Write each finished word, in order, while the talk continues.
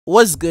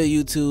What's good,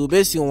 YouTube?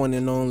 It's your one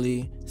and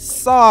only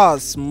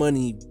Sauce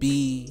Money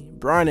B,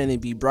 Brian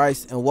and B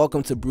Bryce, and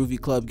welcome to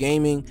broovyclub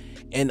Gaming.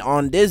 And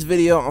on this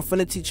video, I'm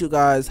gonna teach you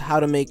guys how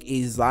to make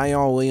a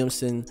Zion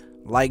Williamson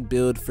like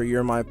build for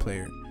your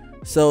MyPlayer.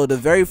 So the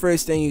very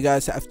first thing you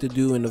guys have to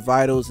do in the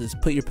vitals is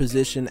put your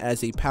position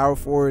as a power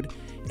forward,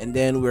 and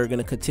then we're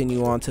gonna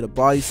continue on to the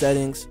body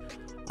settings.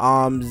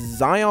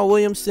 Zion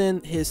Williamson,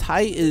 his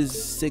height is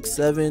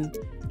 6'7",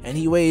 and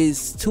he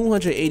weighs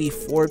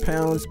 284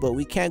 pounds, but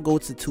we can't go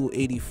to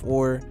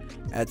 284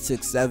 at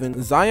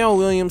 6'7". Zion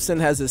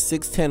Williamson has a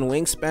 6'10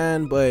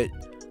 wingspan, but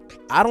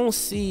I don't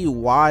see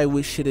why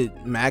we should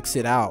max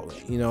it out,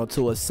 you know,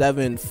 to a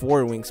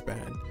 7'4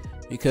 wingspan,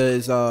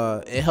 because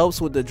it helps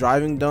with the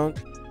driving dunk.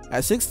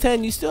 At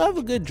 6'10 you still have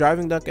a good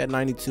driving dunk at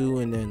 92,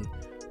 and then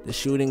the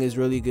shooting is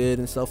really good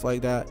and stuff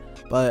like that.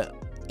 But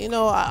you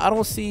know, I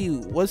don't see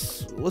why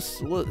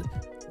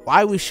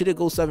we shouldn't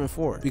go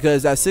 7'4",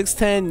 because at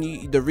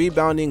 6'10 the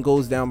rebounding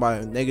goes down by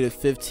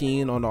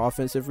 -15 on the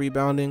offensive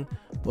rebounding,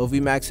 but if we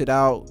max it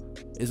out,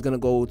 it's gonna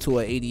go to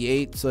a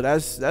 88, so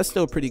that's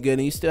still pretty good.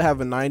 And you still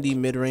have a 90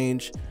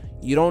 mid-range.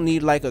 You don't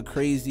need like a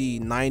crazy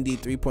 90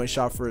 3-point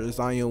shot for a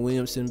Zion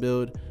Williamson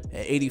build.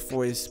 At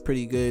 84 is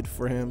pretty good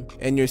for him,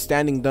 and your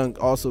standing dunk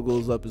also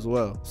goes up as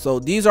well. So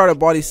these are the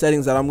body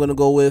settings that I'm gonna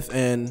go with,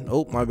 and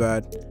oh my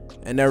bad,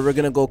 and then we're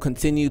gonna go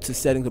continue to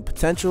setting the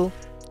potential.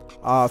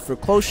 For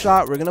close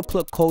shot, we're gonna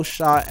put close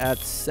shot at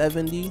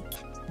 70.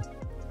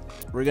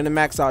 We're gonna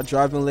max out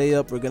driving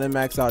layup. We're gonna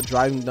max out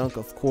driving dunk,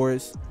 of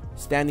course.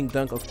 Standing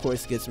dunk, of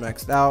course, gets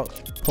maxed out.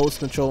 Post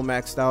control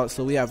maxed out,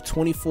 so we have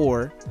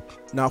 24.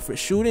 Now for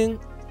shooting,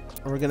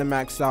 we're gonna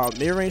max out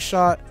mid-range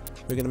shot.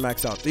 We're gonna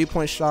max out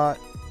 3-point shot,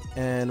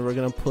 and we're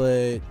gonna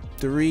put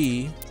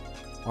 3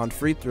 on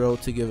free throw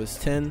to give us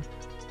 10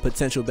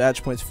 potential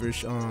badge points for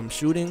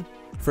shooting.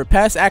 For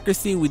pass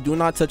accuracy, we do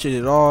not touch it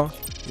at all.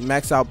 We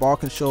max out ball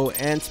control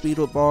and speed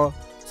with ball,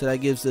 so that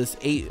gives us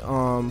 8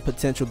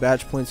 potential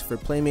badge points for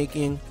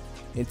playmaking.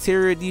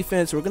 Interior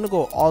defense, we're gonna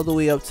go all the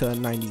way up to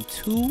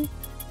 92.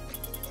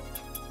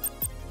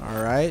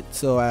 All right,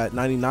 so at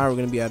 99 we're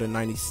gonna be at a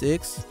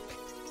 96.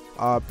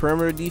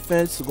 Perimeter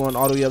defense, going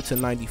all the way up to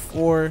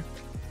 94.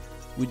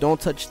 We don't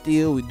touch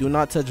steal, we do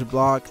not touch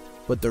block,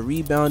 but the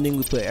rebounding,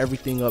 we put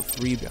everything up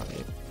for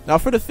rebounding. Now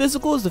for the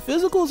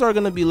physicals are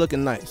gonna be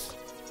looking nice.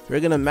 We're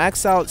gonna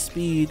max out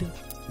speed.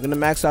 We're gonna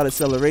max out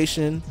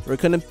acceleration. We're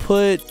gonna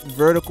put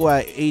vertical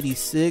at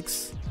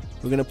 86.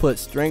 We're gonna put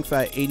strength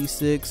at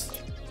 86,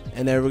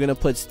 and then we're gonna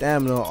put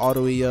stamina all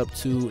the way up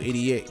to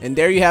 88. And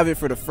there you have it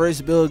for the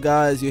first build,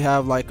 guys. You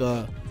have like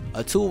a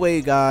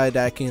two-way guy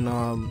that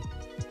can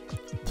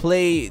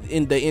play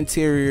in the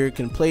interior,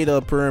 can play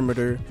the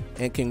perimeter,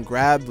 and can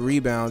grab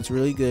rebounds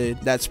really good.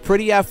 That's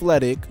pretty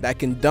athletic, that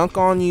can dunk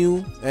on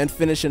you and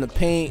finish in the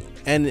paint,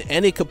 and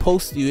it could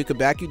post you, it could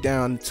back you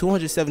down.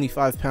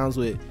 275 pounds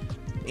with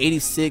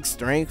 86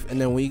 strength,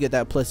 and then when you get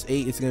that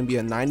 +8, it's going to be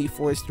a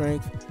 94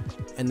 strength.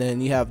 And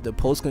then you have the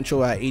post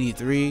control at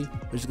 83,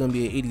 which is going to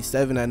be an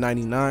 87 at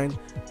 99.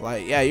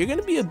 Like, yeah, you're going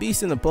to be a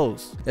beast in the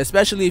post,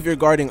 especially if you're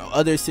guarding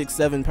other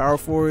 6'7 power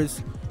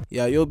forwards.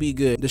 Yeah, you'll be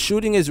good. The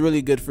shooting is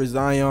really good for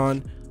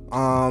Zion.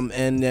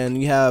 And then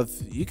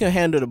you can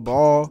handle the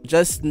ball,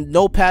 just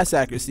no pass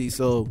accuracy.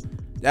 So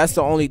that's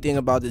the only thing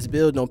about this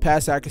build: no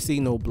pass accuracy,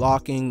 no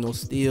blocking, no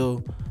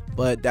steal,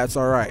 but that's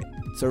all right.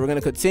 So we're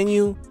gonna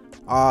continue.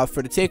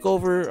 For the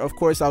takeover, of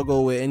course, I'll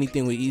go with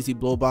anything with easy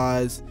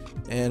blow-bys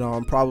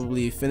and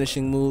probably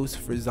finishing moves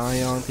for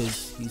Zion,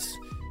 because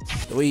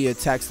the way he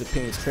attacks the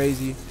paint is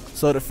crazy.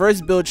 So the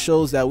first build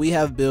shows that we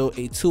have built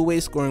a two-way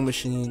scoring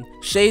machine,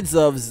 shades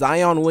of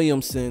Zion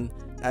Williamson,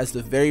 as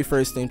the very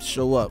first thing to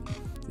show up.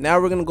 Now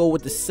we're gonna go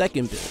with the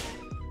second build.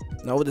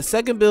 Now with the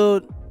second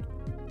build,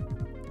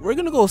 we're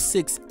gonna go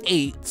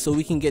 6'8", so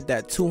we can get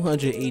that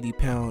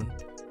 280-pound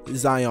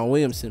Zion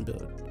Williamson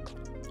build.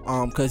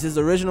 Because his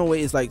original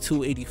weight is like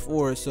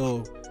 284,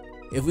 so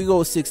if we go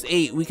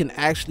 6'8", we can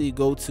actually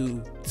go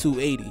to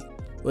 280,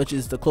 which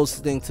is the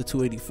closest thing to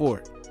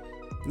 284.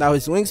 Now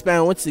his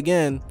wingspan, once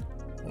again,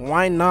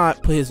 why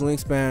not put his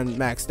wingspan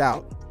maxed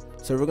out?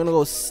 So we're gonna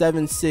go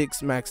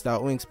 7'6" maxed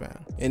out wingspan.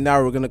 And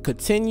now we're gonna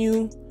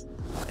continue,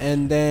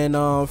 and then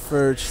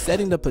for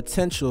setting the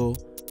potential,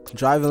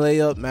 driving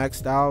layup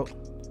maxed out,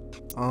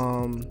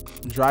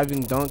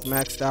 driving dunk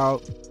maxed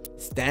out,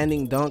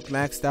 standing dunk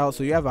maxed out,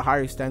 so you have a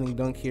higher standing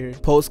dunk here.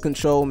 Post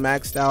control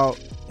maxed out,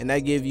 and that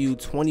gives you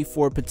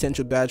 24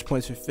 potential badge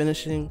points for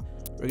finishing.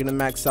 We're gonna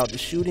max out the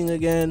shooting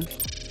again.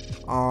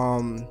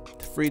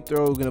 Free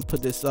throw, we're gonna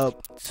put this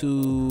up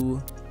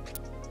to,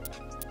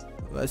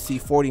 let's see,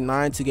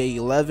 49 to get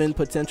 11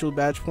 potential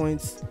badge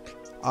points.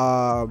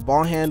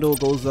 Ball handle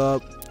goes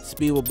up,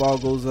 speed with ball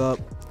goes up.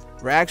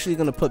 We're actually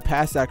gonna put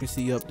pass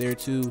accuracy up there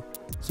too,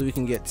 so we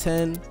can get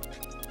 10,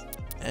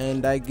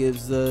 and that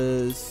gives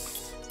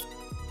us,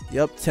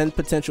 yep, 10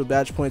 potential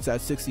badge points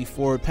at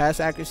 64 pass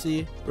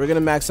accuracy. We're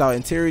gonna max out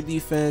interior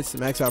defense,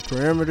 max out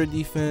perimeter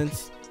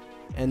defense,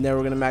 and then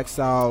we're gonna max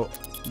out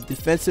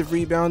defensive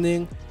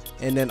rebounding,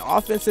 and then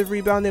offensive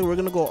rebounding, we're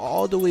gonna go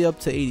all the way up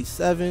to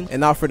 87.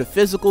 And now for the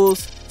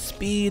physicals,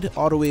 speed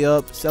all the way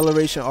up,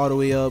 acceleration all the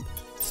way up,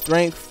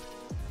 strength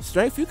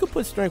you could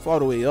put strength all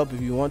the way up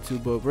if you want to,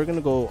 but we're gonna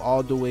go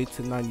all the way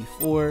to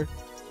 94.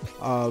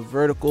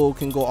 Vertical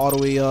can go all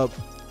the way up,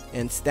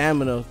 and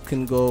stamina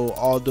can go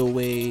all the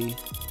way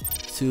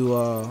to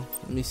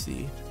let me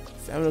see,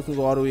 stamina can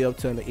go all the way up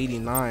to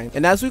 89.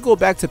 And as we go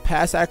back to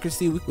pass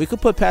accuracy, we could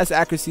put pass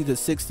accuracy to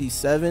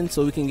 67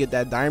 so we can get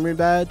that diamond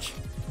badge,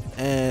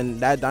 and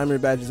that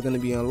diamond badge is going to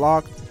be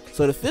unlocked.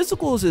 So the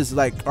physicals is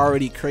like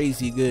already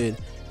crazy good,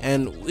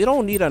 and we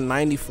don't need a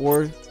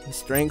 94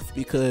 strength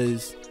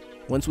because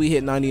once we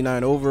hit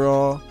 99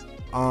 overall,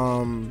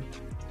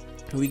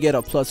 we get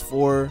a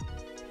 +4,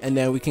 and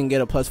then we can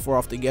get a +4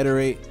 off the getter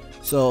rate.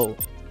 So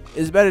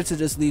it's better to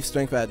just leave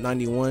strength at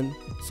 91.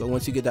 So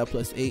once you get that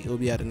 +8, it'll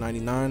be at a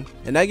 99,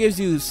 and that gives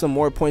you some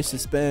more points to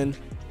spend,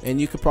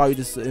 and you could probably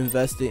just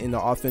invest it in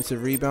the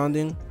offensive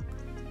rebounding.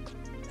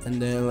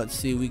 And then let's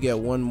see, we get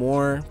one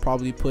more,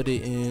 probably put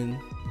it in,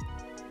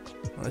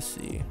 let's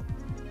see,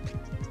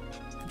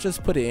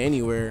 just put it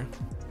anywhere.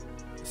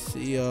 Let's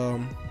see,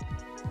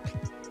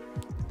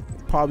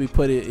 probably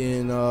put it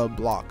in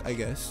block, I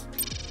guess.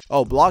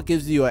 Oh, block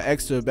gives you an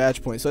extra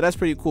badge point, so that's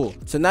pretty cool.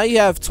 So now you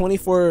have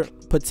 24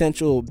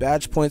 potential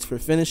badge points for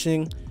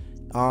finishing.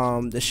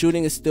 The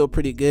shooting is still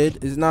pretty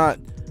good. It's not,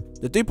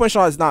 the 3-point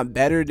shot is not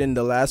better than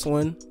the last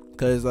one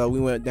because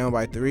we went down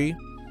by 3.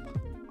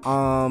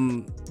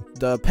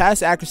 The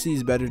pass accuracy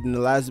is better than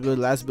the last build.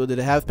 Last build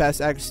didn't have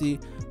pass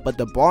accuracy, but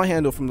the ball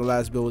handle from the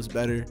last build was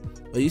better.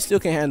 But you still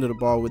can handle the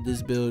ball with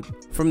this build.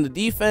 From the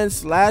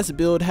defense, last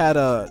build had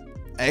a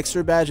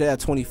extra badge at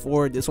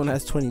 24. This one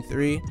has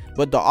 23,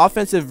 but the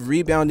offensive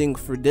rebounding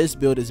for this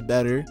build is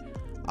better.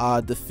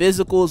 The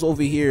physicals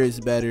over here is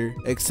better,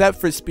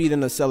 except for speed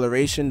and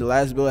acceleration. The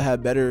last build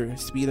had better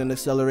speed and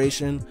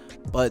acceleration,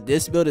 but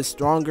this build is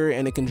stronger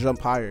and it can jump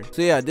higher.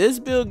 So yeah, this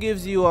build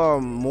gives you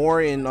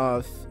more in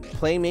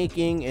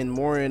playmaking and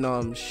more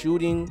in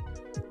shooting.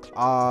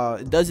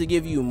 It doesn't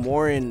give you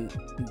more in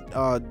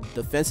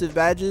defensive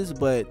badges,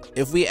 but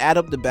if we add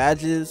up the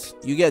badges,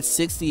 you get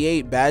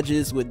 68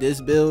 badges with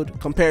this build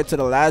compared to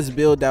the last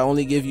build that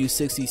only give you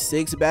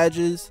 66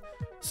 badges.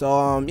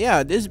 So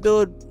yeah, this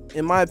build,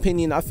 in my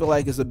opinion, I feel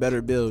like it's a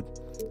better build.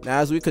 Now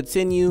as we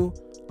continue,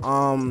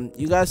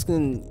 you guys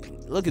can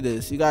look at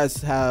this. You guys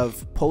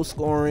have post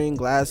scoring,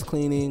 glass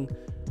cleaning,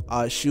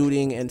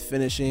 shooting, and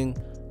finishing.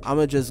 I'm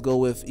gonna just go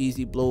with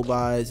easy blow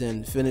bys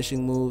and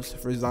finishing moves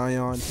for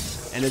Zion,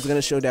 and it's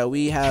gonna show that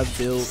we have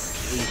built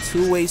a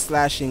two-way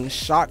slashing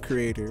shot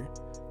creator,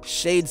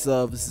 shades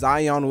of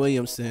Zion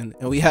Williamson,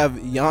 and we have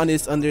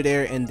Giannis under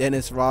there and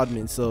Dennis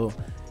Rodman. So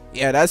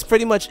yeah, that's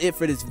pretty much it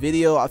for this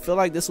video. I feel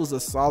like this was a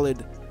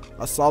solid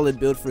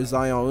build for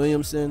Zion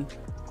Williamson.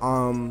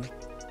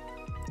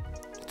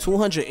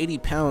 280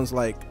 pounds,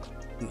 like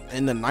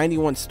in the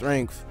 91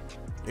 strength.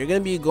 You're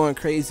gonna be going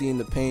crazy in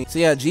the paint. So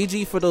yeah,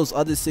 GG for those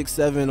other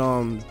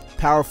 6'7"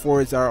 power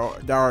forwards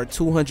that are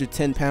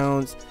 210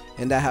 pounds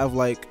and that have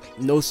like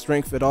no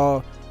strength at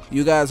all.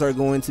 You guys are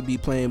going to be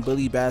playing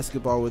bully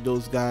basketball with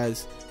those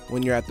guys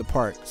when you're at the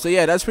park. So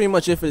yeah, that's pretty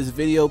much it for this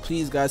video.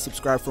 Please guys,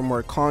 subscribe for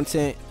more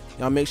content.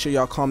 Y'all make sure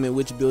y'all comment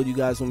which build you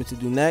guys want me to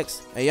do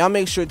next, and y'all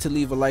make sure to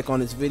leave a like on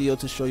this video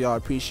to show y'all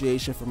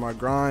appreciation for my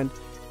grind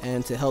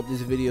and to help this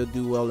video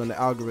do well in the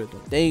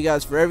algorithm. Thank you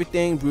guys for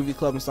everything. Broovy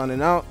Club, I'm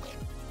signing out.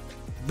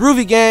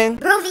 Broovy gang.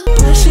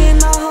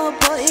 Pushing all her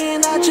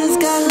button, I just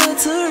got her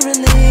to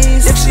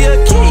release. If she a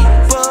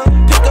keeper,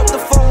 pick up the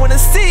phone when I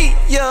see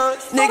ya.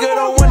 Nigga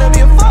don't wanna be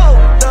a